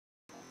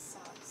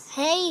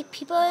Hey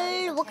people,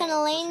 welcome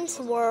to Lane's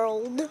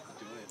World.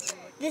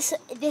 This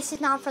is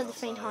not for the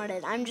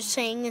faint-hearted. I'm just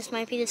saying this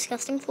might be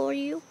disgusting for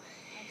you.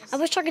 I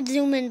wish I could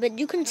zoom in, but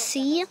you can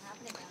see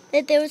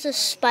that there was a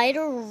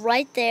spider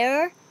right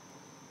there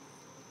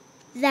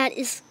that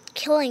is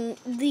killing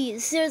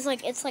these. There's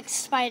like, it's like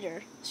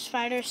Spider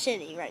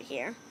City right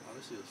here.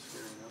 Obviously, it's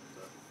scaring up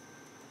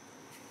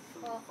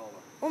the color.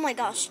 Oh my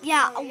gosh,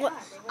 yeah.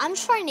 I'm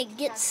trying to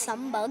get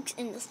some bugs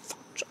in the.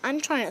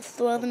 I'm trying to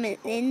throw them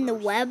in the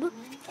web,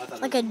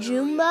 like a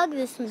June bug.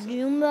 There's some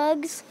June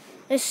bugs.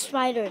 There's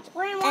spiders.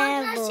 Wait,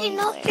 I see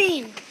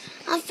nothing.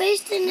 I'm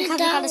facing it You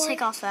down. gotta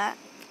take off that.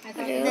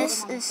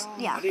 This is,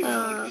 yeah.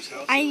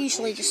 I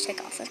usually just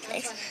take off this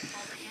face.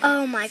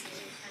 Oh my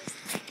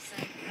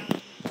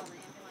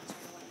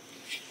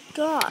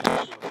god.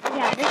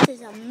 Yeah, this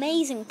is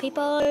amazing,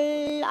 people.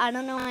 I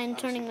don't know why I'm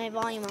turning my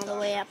volume all the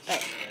way up,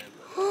 but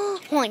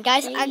hold on,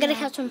 guys. I gotta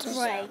catch some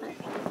spray.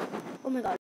 Oh my god.